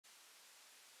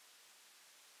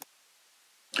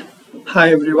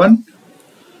Hi everyone.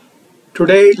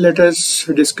 Today let us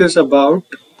discuss about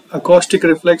acoustic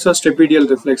reflex or stapedial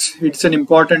reflex. It's an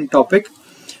important topic.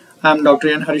 I'm Dr.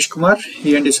 N. Harish Kumar,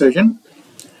 ENT surgeon.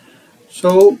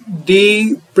 So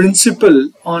the principle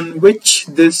on which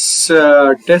this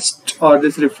test or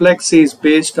this reflex is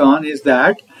based on is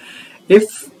that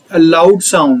if a loud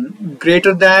sound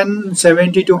greater than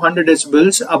 70 to 100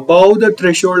 decibels above the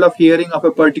threshold of hearing of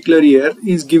a particular ear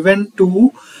is given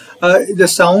to the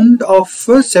sound of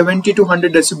 70 to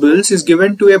 100 decibels is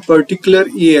given to a particular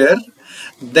ear,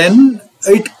 then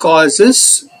it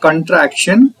causes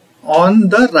contraction on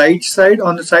the right side,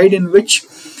 on the side in which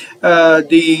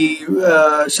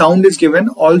the sound is given,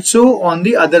 also on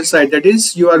the other side. That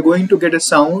is, you are going to get a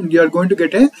sound, you are going to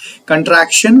get a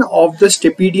contraction of the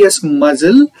stapedius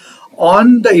muscle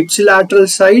on the ipsilateral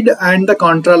side and the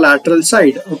contralateral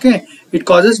side. Okay, it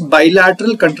causes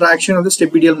bilateral contraction of the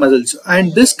stapedial muscles,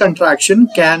 and this contraction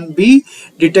can be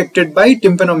detected by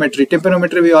tympanometry.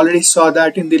 Tympanometry, we already saw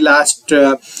that in the last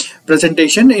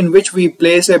presentation, in which we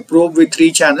place a probe with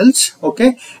 3 channels,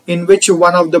 okay, in which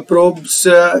one of the probes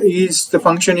the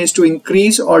function is to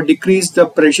increase or decrease the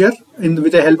pressure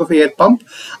with the help of air pump.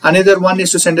 Another one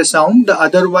is to send a sound, the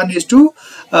other one is to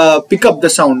pick up the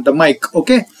sound, the mic.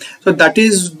 Okay, so that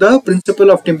is the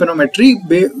principle of tympanometry.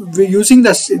 We're using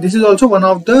this is also one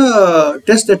of the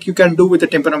tests that you can do with the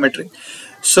tympanometry.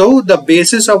 So the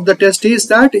basis of the test is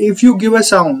that if you give a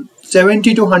sound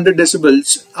 70 to 100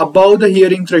 decibels above the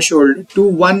hearing threshold to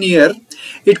one ear,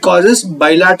 it causes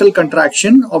bilateral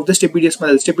contraction of the stapedius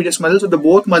muscles. Stapedius muscles, so the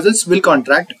both muscles will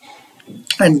contract,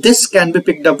 and this can be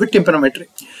picked up with tympanometry.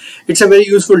 It's a very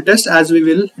useful test, as we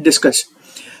will discuss.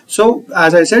 So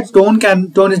as I said,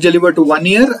 tone is delivered to one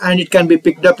ear, and it can be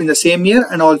picked up in the same ear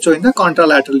and also in the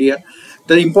contralateral ear.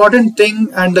 The important thing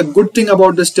and the good thing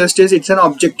about this test is it's an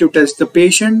objective test. The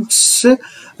patient's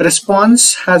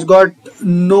response has got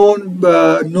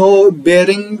no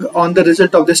bearing on the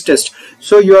result of this test.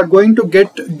 So you are going to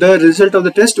get the result of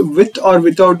the test with or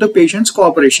without the patient's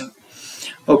cooperation.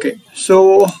 Okay,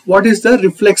 so what is the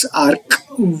reflex arc?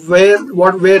 Where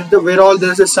all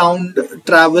there is a sound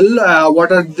travel?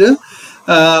 What are the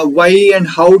why and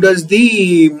how does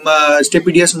the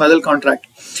stapedius muscle contract?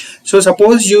 So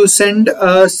suppose you send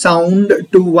a sound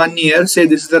to one ear, say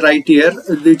this is the right ear,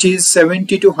 which is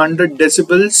 70 to 100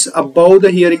 decibels above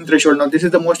the hearing threshold. Now this is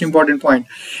the most important point.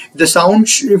 The sound,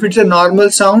 if it's a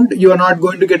normal sound, you are not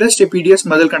going to get a stapedius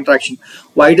muscle contraction.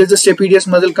 Why does the stapedius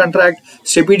muscle contract?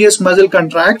 Stapedius muscle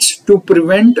contracts to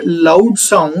prevent loud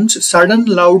sounds, sudden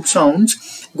loud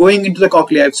sounds going into the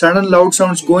cochlea. If sudden loud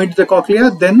sounds go into the cochlea,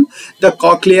 then the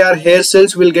cochlear hair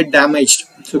cells will get damaged.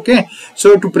 Okay,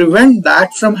 so to prevent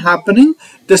that from happening,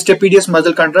 the stapedius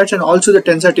muscle contracts, and also the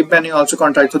tensor tympani also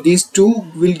contracts. So these two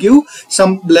will give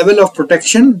some level of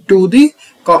protection to the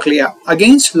cochlea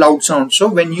against loud sound. So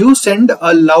when you send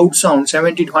a loud sound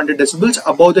 70 to 100 decibels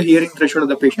above the hearing threshold of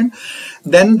the patient,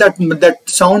 then that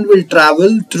sound will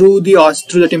travel through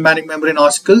the tympanic membrane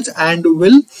ossicles and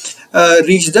will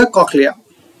reach the cochlea.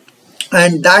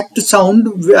 And that sound,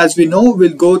 as we know,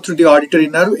 will go through the auditory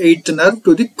nerve, 8th nerve,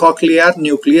 to the cochlear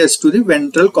nucleus, to the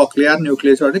ventral cochlear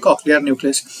nucleus or the cochlear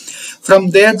nucleus. From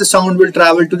there, the sound will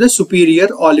travel to the superior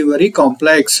olivary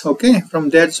complex. Okay, from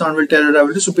there, the sound will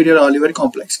travel to superior olivary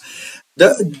complex.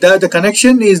 The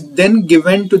connection is then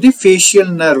given to the facial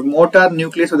nerve, motor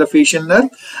nucleus of the facial nerve,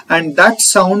 and that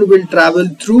sound will travel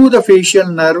through the facial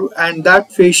nerve, and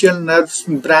that facial nerve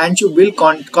branch will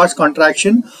cause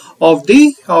contraction of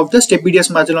the stapedius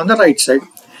muscle on the right side.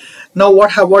 Now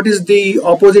what is the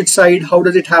opposite side? How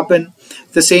does it happen?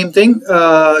 The same thing.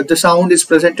 The sound is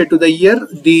presented to the ear.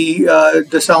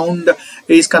 The sound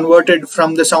is converted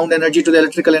from the sound energy to the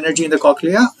electrical energy in the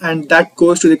cochlea, and that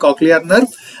goes to the cochlear nerve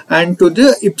and to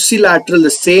the ipsilateral, the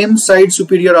same side,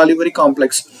 superior olivary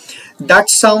complex. That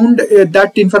sound,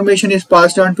 that information is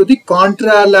passed on to the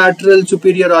contralateral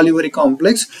superior olivary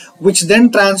complex, which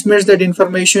then transmits that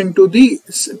information to the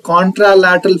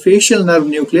contralateral facial nerve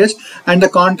nucleus, and the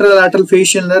contralateral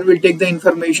facial nerve will take the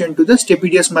information to the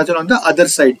stapedius muscle on the other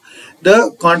side,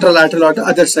 the contralateral or the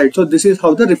other side. So this is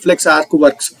how the reflex arc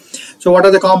works. So what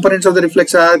are the components of the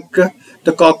reflex arc?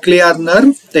 The cochlear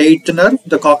nerve, the 8th nerve,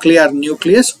 the cochlear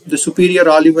nucleus, the superior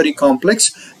olivary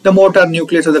complex, the motor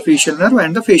nucleus of the facial nerve,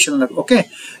 and the facial nerve. Okay,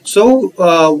 so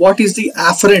what is the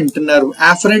afferent nerve?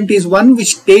 Afferent is one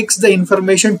which takes the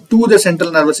information to the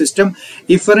central nervous system.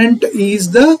 Efferent is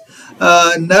the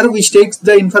nerve which takes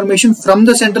the information from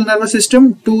the central nervous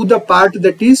system to the part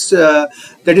that is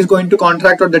going to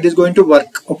contract or that is going to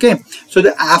work. Okay, so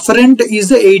the afferent is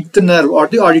the eighth nerve or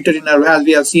the auditory nerve, as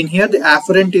we have seen here. The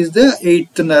afferent is the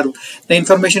eighth nerve. The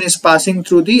information is passing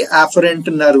through the afferent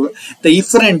nerve. The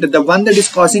efferent, the one that is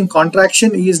causing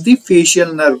contraction, is the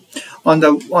facial nerve on the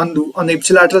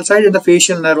ipsilateral side, and the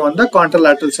facial nerve on the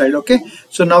contralateral side. Okay,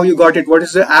 so now you got it. What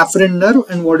is the afferent nerve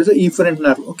and what is the efferent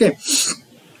nerve? Okay,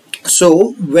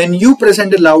 so when you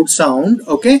present a loud sound,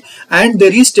 okay, and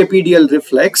there is stapedial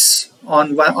reflex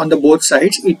on the both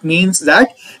sides, it means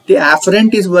that the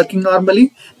afferent is working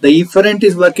normally, the efferent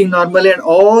is working normally, and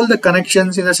all the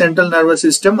connections in the central nervous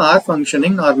system are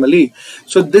functioning normally.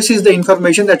 So this is the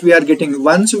information that we are getting.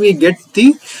 Once we get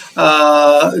the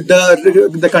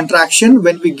contraction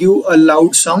when we give a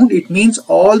loud sound, it means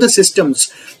all the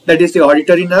systems, that is the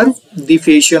auditory nerve, the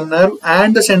facial nerve,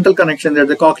 and the central connection, that is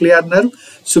the cochlear nerve,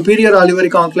 superior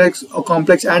olivary complex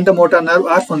and the motor nerve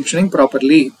are functioning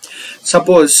properly.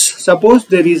 Suppose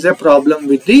there is a problem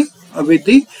with the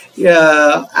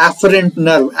afferent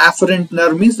nerve. Afferent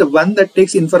nerve means the one that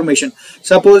takes information.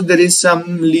 Suppose there is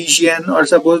some lesion, or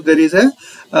suppose there is a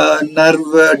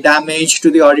nerve damage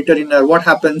to the auditory nerve. What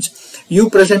happens? You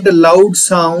present a loud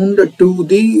sound to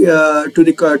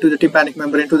the tympanic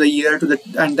membrane, to the ear,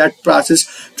 and that process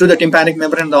through the tympanic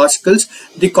membrane and the ossicles.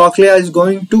 The cochlea is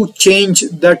going to change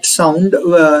that sound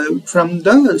from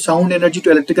the sound energy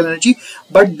to electrical energy,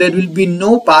 but there will be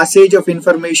no passage of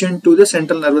information to the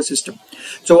central nervous system.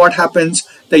 So what happens?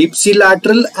 The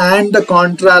ipsilateral and the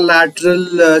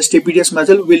contralateral stapedius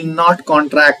muscle will not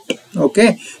contract.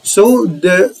 Okay, so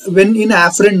when in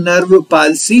afferent nerve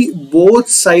palsy, both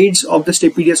sides of the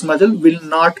stapedius muscle will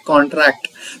not contract.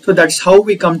 So that's how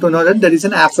we come to know that there is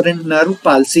an afferent nerve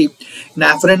palsy. In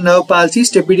afferent nerve palsy,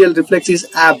 stapedial reflex is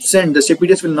absent. The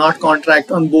stapedius will not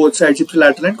contract on both sides,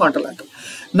 ipsilateral and contralateral.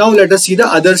 Now let us see the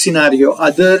other scenario,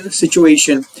 other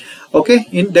situation. Okay,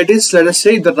 that is, let us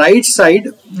say the right side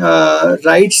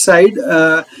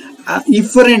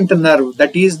efferent nerve,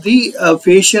 that is the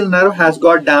facial nerve, has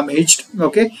got damaged.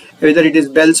 Okay, whether it is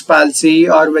Bell's palsy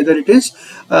or whether it is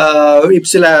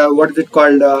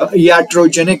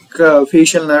iatrogenic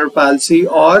facial nerve palsy,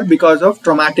 or because of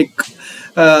traumatic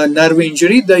nerve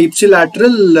injury, the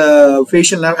ipsilateral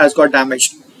facial nerve has got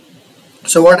damaged.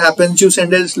 So what happens? You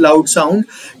send a loud sound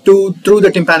through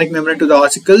the tympanic membrane to the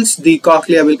ossicles. The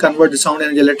cochlea will convert the sound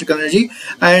energy, electrical energy,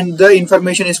 and the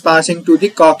information is passing to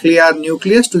the cochlear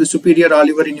nucleus, to the superior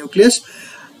olivary nucleus,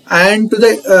 and to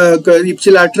the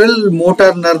ipsilateral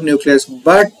motor nerve nucleus.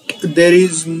 But the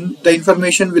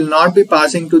information will not be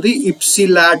passing to the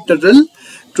ipsilateral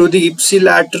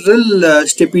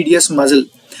stapedius muscle.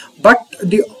 But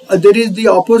there is the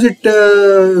opposite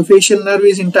facial nerve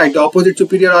is intact. The opposite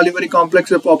superior olivary complex,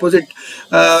 the opposite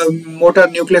motor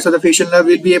nucleus of the facial nerve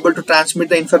will be able to transmit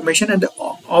the information, and the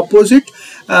opposite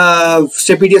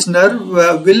stapedius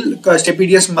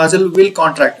muscle will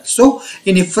contract. So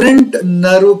in efferent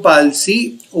nerve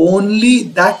palsy, only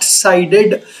that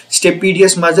sided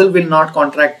stapedius muscle will not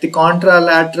contract. The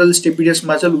contralateral stapedius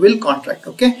muscle will contract.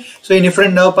 Okay, so in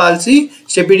efferent nerve palsy,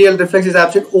 stapedial reflex is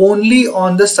absent only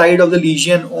on the side of the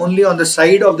lesion. Only on the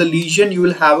side of the lesion you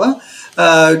will have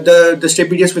the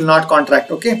stapedius will not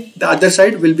contract. Okay, the other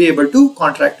side will be able to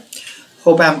contract.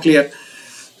 Hope I am clear.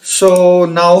 So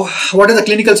now, what is the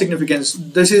clinical significance?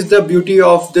 This is the beauty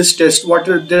of this test.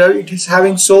 It is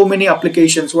having so many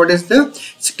applications. What is the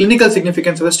clinical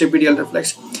significance of a stapedial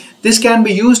reflex? This can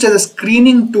be used as a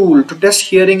screening tool to test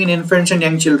hearing in infants and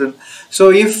young children.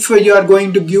 So if you are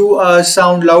going to give a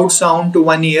loud sound to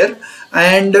one ear,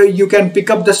 and you can pick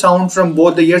up the sound from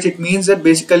both the ears, it means that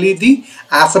basically the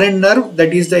afferent nerve,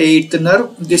 that is the eighth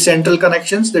nerve, the central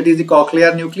connections, that is the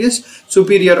cochlear nucleus,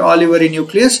 superior olivary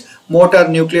nucleus, motor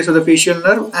nucleus of the facial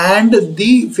nerve, and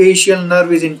the facial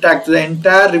nerve is intact. The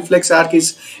entire reflex arc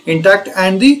is intact,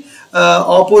 and the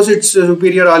opposite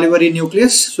superior olivary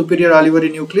nucleus,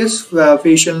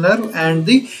 facial nerve, and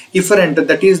the efferent,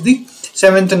 that is the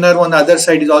seventh nerve on the other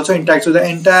side, is also intact. So the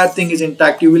entire thing is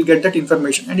intact. You will get that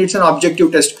information, and it's an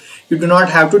objective test. You do not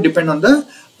have to depend on the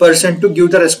person to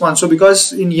give the response. So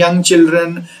because in young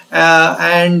children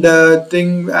and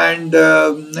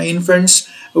infants,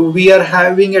 we are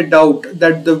having a doubt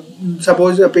that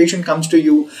suppose a patient comes to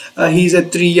you, he's a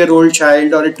 3-year-old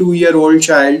child or a 2-year-old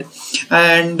child,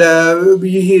 and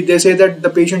they say that the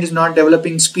patient is not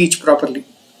developing speech properly.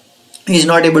 He is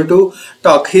not able to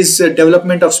talk. His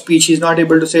development of speech, he is not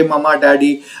able to say mama,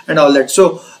 daddy and all that.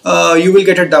 So you will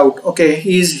get a doubt. Okay,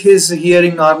 is his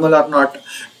hearing normal or not?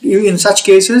 In such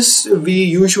cases, we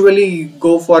usually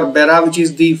go for BERA, which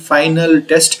is the final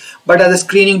test, but as a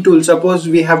screening tool. Suppose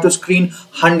we have to screen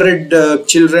 100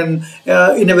 children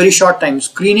in a very short time.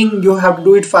 Screening, you have to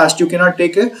do it fast, you cannot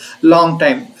take a long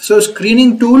time. So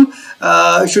screening tool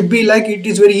should be like, it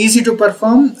is very easy to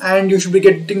perform and you should be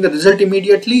getting the result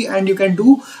immediately, and you can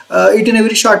do it in a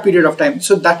very short period of time.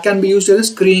 So that can be used as a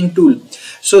screening tool.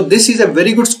 So this is a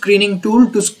very good screening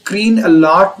tool to screen a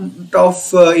lot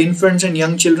of infants and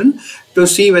young children to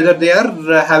see whether they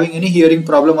are having any hearing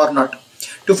problem or not.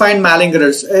 To find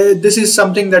malingerers, this is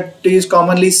something that is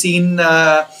commonly seen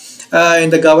in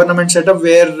the government setup,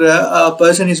 where a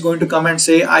person is going to come and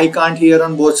say, I can't hear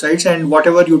on both sides, and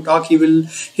whatever you talk, he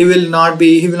will not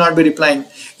be replying.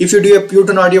 If you do a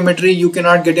Putin audiometry, you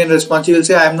cannot get any response. He will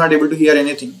say, I am not able to hear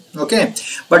anything. Okay,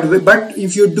 but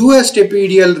if you do a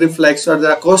stapedial reflex or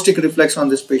the acoustic reflex on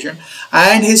this patient,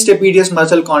 and his stapedius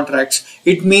muscle contracts,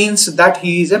 it means that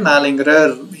he is a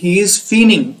malingerer. He is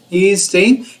feigning. He is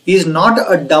saying he is not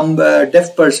a dumb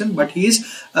deaf person, but he is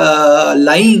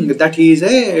lying that he is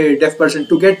a deaf person.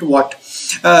 To get what?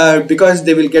 Because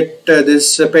they will get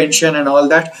this pension and all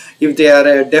that if they are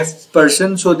a deaf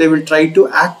person, so they will try to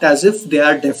act as if they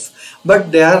are deaf, but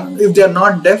if they are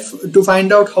not deaf. To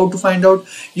find out, how to find out,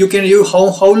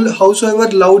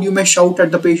 howsoever loud you may shout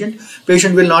at the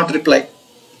patient will not reply.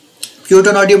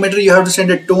 Putin audiometry, you have to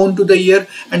send a tone to the ear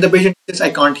and the patient says, I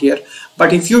can't hear.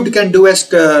 But if you can do a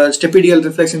stapedial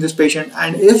reflex in this patient,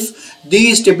 and if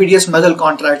the stapedius muscle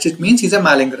contracts, it means he's a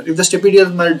malingerer. If the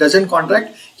stapedius muscle doesn't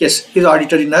contract, yes, his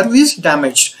auditory nerve is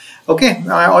damaged. Okay,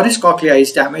 or his cochlea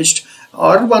is damaged,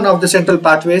 or one of the central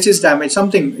pathways is damaged.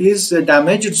 Something is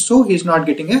damaged, so he's not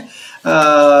getting the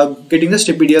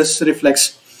stapedius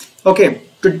reflex. Okay,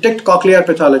 to detect cochlear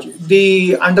pathology,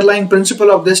 the underlying principle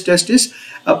of this test is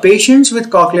patients with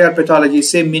cochlear pathology,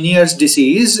 say Meniere's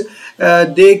disease,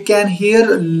 they can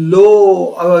hear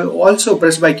low, also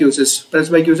presbycusis.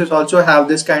 Presbycusis also have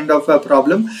this kind of a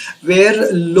problem,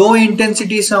 where low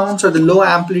intensity sounds or the low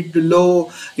amplitude,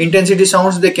 low intensity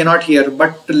sounds they cannot hear,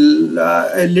 but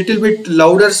a little bit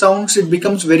louder sounds, it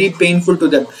becomes very painful to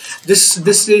them. This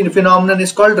phenomenon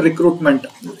is called recruitment.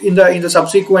 In the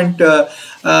subsequent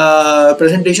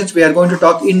presentations, we are going to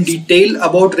talk in detail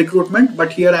about recruitment,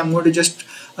 but here I am going to just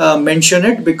mention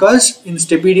it, because in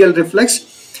stapedial reflex,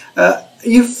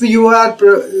 if you are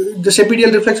the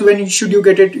stapedial reflex, when should you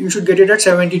get it? You should get it at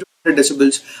 70 to 100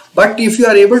 decibels. But if you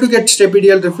are able to get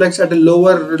stapedial reflex at a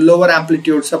lower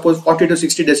amplitude, suppose 40 to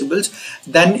 60 decibels,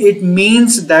 then it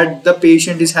means that the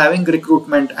patient is having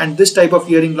recruitment, and this type of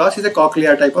hearing loss is a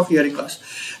cochlear type of hearing loss.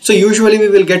 So usually we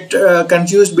will get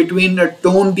confused between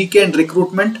tone decay and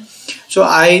recruitment. So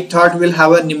I thought we'll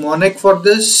have a mnemonic for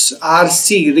this.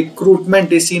 RC,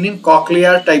 recruitment, is seen in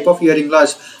cochlear type of hearing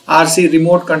loss. RC,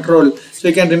 remote control. So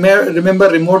you can remember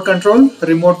remote control,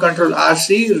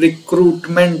 RC,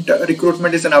 recruitment.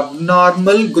 Recruitment is an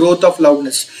abnormal growth of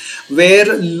loudness, where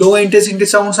low intensity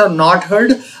sounds are not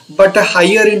heard, but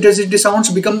higher intensity sounds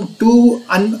become too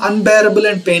unbearable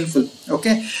and painful.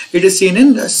 Okay, it is seen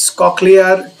in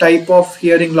cochlear type of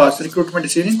hearing loss. Recruitment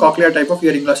is seen in cochlear type of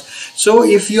hearing loss. So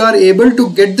if you are able to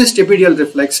get the stapedial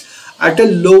reflex at a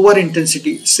lower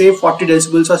intensity, say 40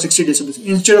 decibels or 60 decibels,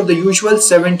 instead of the usual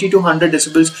 70 to 100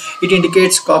 decibels, it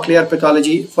indicates cochlear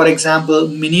pathology. For example,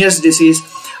 Meniere's disease,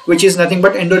 which is nothing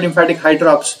but endolymphatic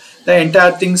hydrops. The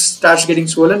entire thing starts getting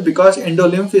swollen because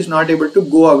endolymph is not able to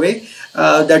go away.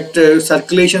 That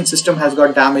circulation system has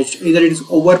got damaged. Either it is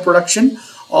overproduction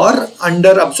or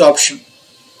under absorption.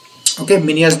 Okay,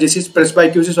 Meniere's disease,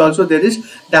 presbycusis, also there is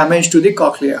damage to the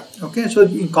cochlea. Okay, so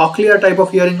in cochlear type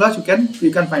of hearing loss, you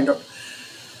can find out.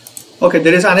 Okay,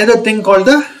 there is another thing called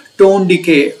the tone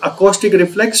decay, acoustic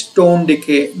reflex tone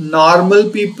decay. Normal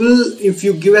people, if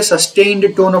you give a sustained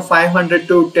tone of 500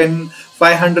 to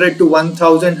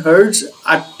 1000 hertz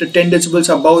at 10 decibels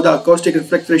above the acoustic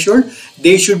reflex threshold,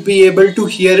 they should be able to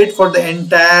hear it for the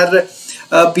entire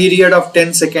period of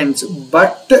 10 seconds.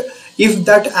 But if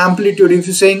that amplitude, if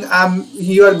you're saying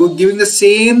you are giving the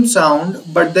same sound,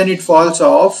 but then it falls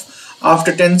off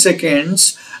after 10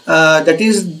 seconds, that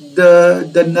is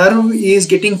the nerve is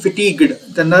getting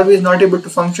fatigued. The nerve is not able to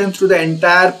function through the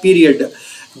entire period.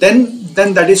 Then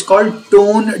that is called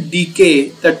tone decay.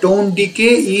 The tone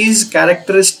decay is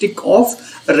characteristic of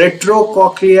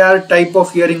retrocochlear type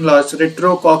of hearing loss.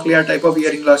 Retrocochlear type of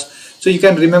hearing loss. So you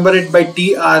can remember it by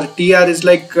TR. TR is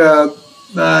like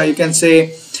you can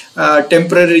say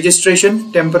temporary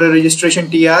registration.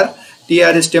 TR.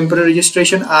 TR is temporary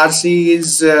registration. RC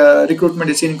is recruitment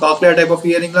is seen in cochlear type of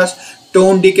hearing loss.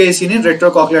 Tone decay is seen in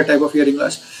retrocochlear type of hearing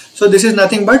loss. So this is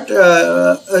nothing but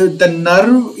the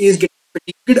nerve is getting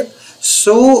fatigued,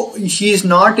 so he is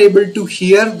not able to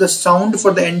hear the sound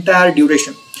for the entire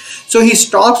duration. So he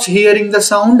stops hearing the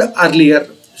sound earlier.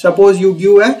 Suppose you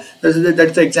give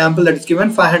that's the example that is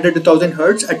given, 500 to 1000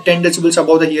 hertz at 10 decibels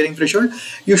above the hearing threshold.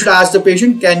 You should ask the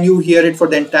patient, can you hear it for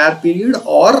the entire period,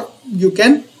 or you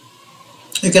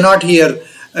cannot hear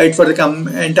it for the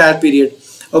entire period.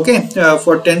 Okay,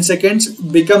 for 10 seconds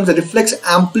becomes the reflex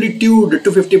amplitude to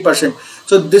 50%.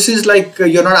 So this is like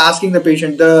you're not asking the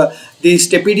patient, the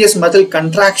stapedius muscle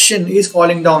contraction is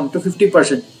falling down to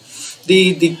 50%.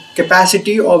 The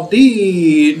capacity of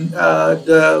the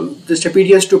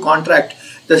stapedius to contract,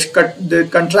 the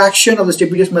contraction of the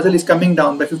stapedius muscle is coming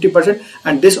down by 50%,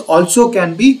 and this also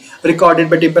can be recorded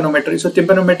by tympanometry. So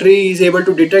tympanometry is able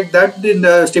to detect that the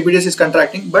stapedius is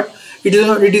contracting, but it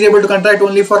is able to contract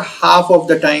only for half of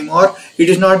the time, or it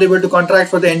is not able to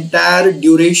contract for the entire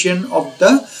duration of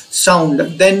the sound.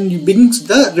 Then brings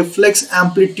the reflex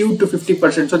amplitude to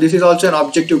 50%. So this is also an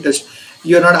objective test.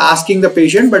 You are not asking the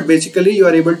patient, but basically you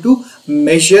are able to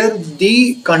measure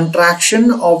the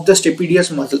contraction of the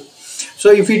stapedius muscle.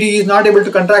 So if it is not able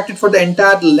to contract it for the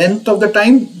entire length of the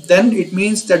time, then it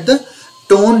means that the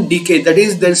tone decay, that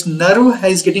is, this nerve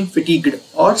is getting fatigued,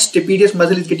 or stapedius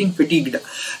muscle is getting fatigued.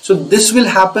 So this will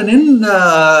happen in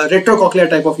retrocochlear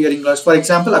type of hearing loss, for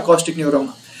example acoustic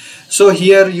neuroma. So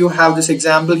here you have this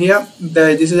example here.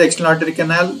 This is the external auditory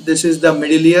canal, this is the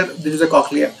middle ear, this is the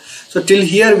cochlea. So till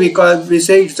here we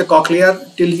say it's the cochlear,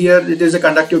 till here it is a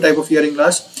conductive type of hearing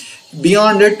loss.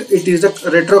 Beyond it, it is the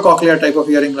retrocochlear type of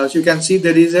hearing loss. You can see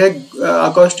there is a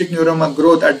acoustic neuroma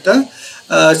growth at the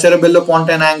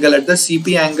cerebellopontine angle, at the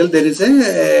CP angle. There is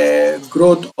a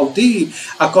growth of the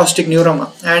acoustic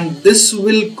neuroma, and this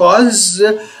will cause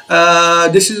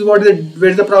this is where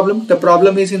is the problem. The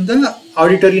problem is in the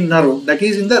auditory nerve, that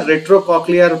is in the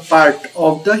retrocochlear part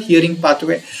of the hearing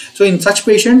pathway. So in such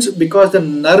patients, because the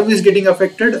nerve is getting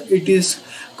affected, it is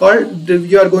called,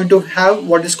 you are going to have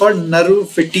what is called nerve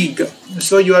fatigue.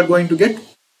 So you are going to get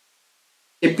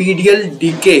stapedial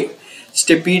decay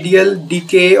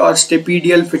or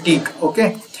stapedial fatigue.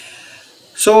 Okay,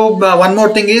 so one more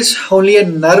thing is, only a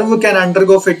nerve can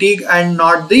undergo fatigue and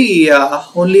not the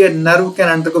only a nerve can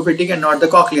undergo fatigue and not the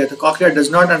cochlea. The cochlea does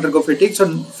not undergo fatigue.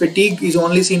 So fatigue is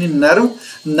only seen in nerve.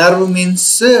 Nerve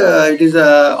means it is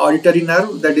a auditory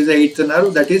nerve, that is the eighth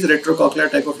nerve, that is retrocochlear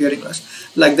type of hearing loss.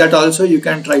 Like that also you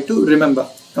can try to remember.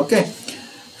 Okay,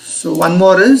 so one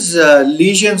more is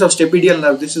lesions of stapedial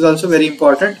nerve. This is also very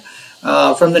important.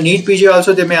 From the NEET PG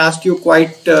also they may ask you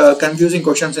quite confusing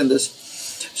questions in this.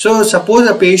 So suppose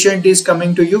a patient is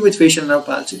coming to you with facial nerve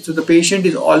palsy. So the patient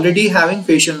is already having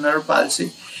facial nerve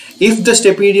palsy. If the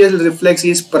stapedial reflex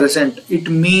is present, it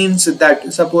means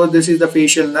that, suppose this is the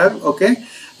facial nerve, okay,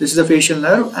 this is the facial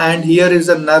nerve, and here is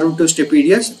the nerve to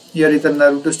stapedius, here is the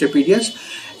nerve to stapedius.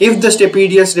 If the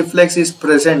stapedius reflex is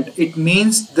present, it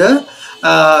means the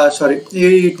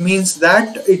it means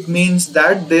that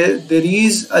there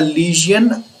is a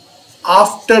lesion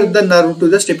after the nerve to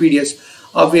the stapedius,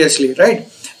 obviously, right?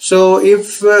 So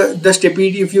if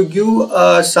if you give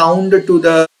a sound to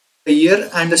the ear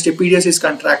and the stapedius is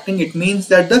contracting, it means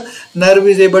that the nerve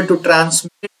is able to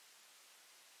transmit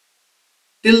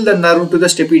till the nerve to the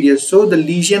stapedius. So the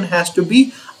lesion has to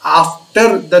be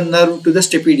after the nerve to the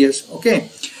stapedius. Okay,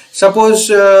 suppose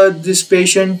this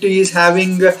patient is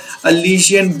having a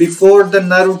lesion before the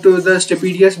nerve to the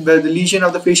stapedius, the lesion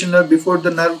of the facial nerve before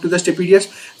the nerve to the stapedius,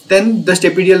 then the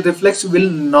stapedial reflex will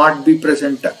not be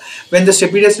present. When the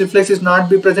stapedius reflex is not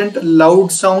be present,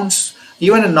 loud sounds,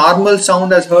 even a normal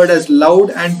sound is heard as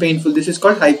loud and painful. This is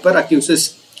called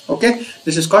hyperacusis. Okay,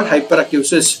 this is called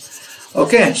hyperacusis.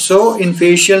 Okay, so in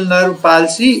facial nerve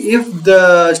palsy, if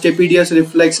the stapedius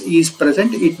reflex is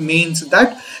present, it means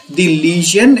that the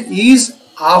lesion is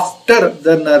after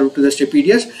the nerve to the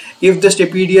stapedius. If the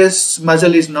stapedius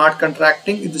muscle is not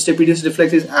contracting, if the stapedius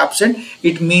reflex is absent,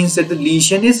 it means that the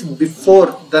lesion is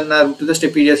before the nerve to the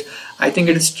stapedius. I think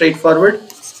it is straightforward.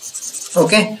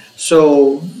 Okay,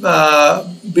 so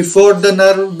before the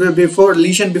nerve,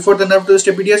 lesion before the nerve to the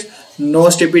stapedius, no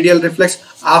stapedial reflex.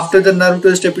 After the nerve to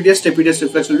the stapedius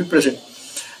reflex will be present.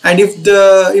 And if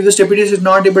the stapedius is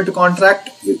not able to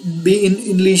contract, be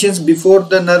in lesions before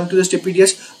the nerve to the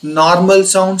stapedius, normal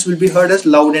sounds will be heard as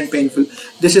loud and painful.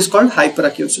 This is called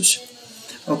hyperacusis.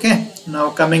 Okay, now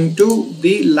coming to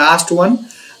the last one,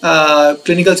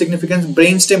 clinical significance,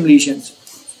 brainstem lesions.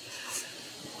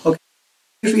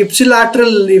 If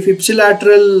ipsilateral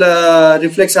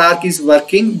reflex arc is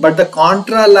working but the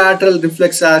contralateral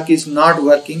reflex arc is not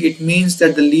working, it means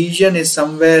that the lesion is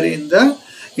somewhere in the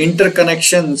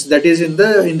interconnections, that is in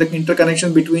the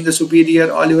interconnection between the superior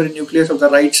olivary nucleus of the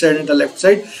right side and the left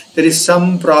side, there is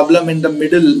some problem in the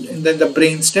middle, in the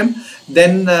brain stem,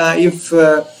 then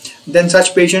then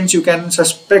such patients, you can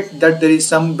suspect that there is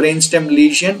some brainstem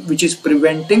lesion which is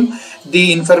preventing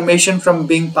the information from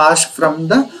being passed from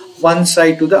the one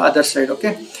side to the other side.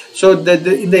 Okay, so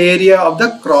in the area of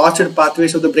the crossed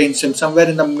pathways of the brainstem, somewhere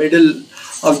in the middle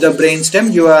of the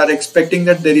brainstem, you are expecting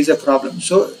that there is a problem.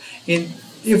 So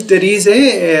if there is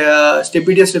a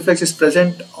stapedius reflex is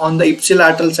present on the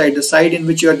ipsilateral side, the side in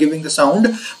which you are giving the sound,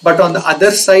 but on the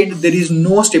other side there is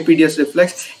no stapedius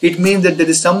reflex, it means that there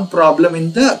is some problem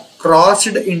in the crossed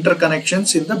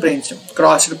interconnections in the brainstem,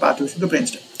 crossed pathways in the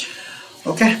brainstem.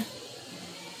 Okay,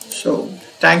 so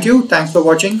thank you, thanks for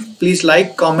watching. Please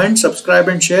like, comment, subscribe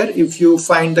and share if you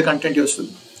find the content useful.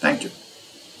 Thank you.